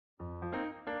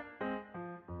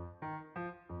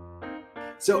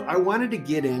So I wanted to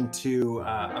get into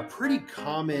a pretty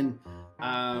common,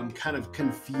 kind of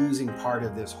confusing part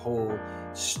of this whole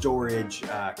storage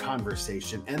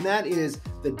conversation, and that is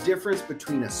the difference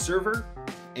between a server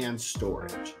and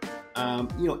storage.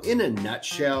 In a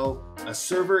nutshell, a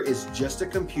server is just a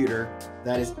computer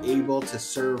that is able to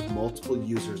serve multiple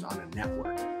users on a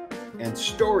network, and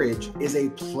storage is a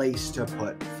place to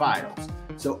put files.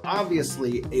 So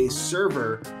obviously a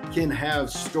server can have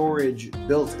storage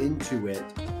built into it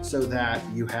so that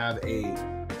you have a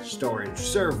storage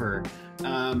server.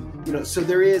 So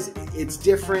it's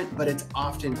different, but it's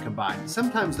often combined.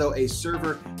 Sometimes though, a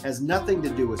server has nothing to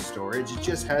do with storage. It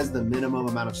just has the minimum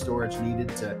amount of storage needed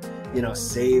to,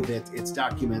 save its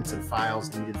documents and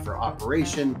files needed for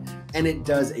operation, and it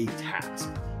does a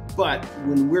task. But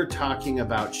when we're talking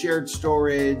about shared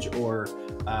storage or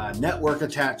network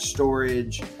attached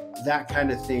storage, that kind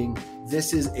of thing,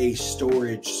 this is a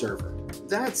storage server.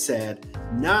 That said,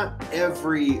 not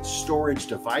every storage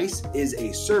device is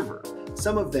a server.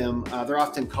 Some of them, they're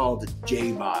often called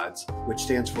JBODs, which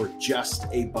stands for just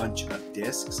a bunch of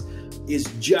disks, is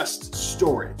just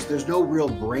storage. There's no real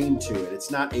brain to it.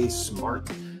 It's not a smart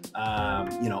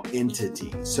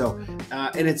entity. So,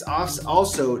 and it's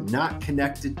also not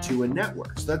connected to a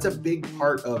network. So that's a big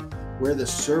part of where the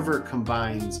server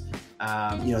combines,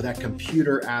 that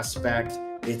computer aspect.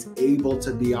 It's able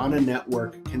to be on a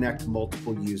network, connect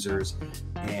multiple users,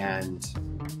 and,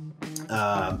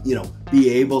 be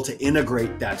able to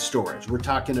integrate that storage. We're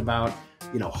talking about,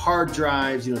 hard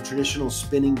drives, traditional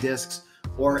spinning disks,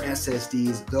 or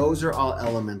SSDs. Those are all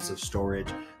elements of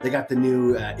storage. They got the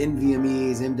new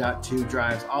NVMEs, M.2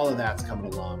 drives, all of that's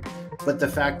coming along. But the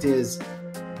fact is,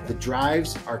 the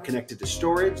drives are connected to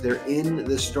storage. They're in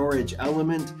the storage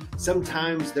element.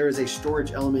 Sometimes there is a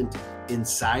storage element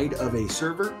inside of a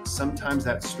server. Sometimes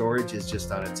that storage is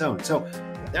just on its own. So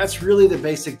that's really the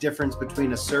basic difference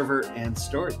between a server and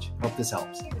storage. Hope this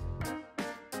helps.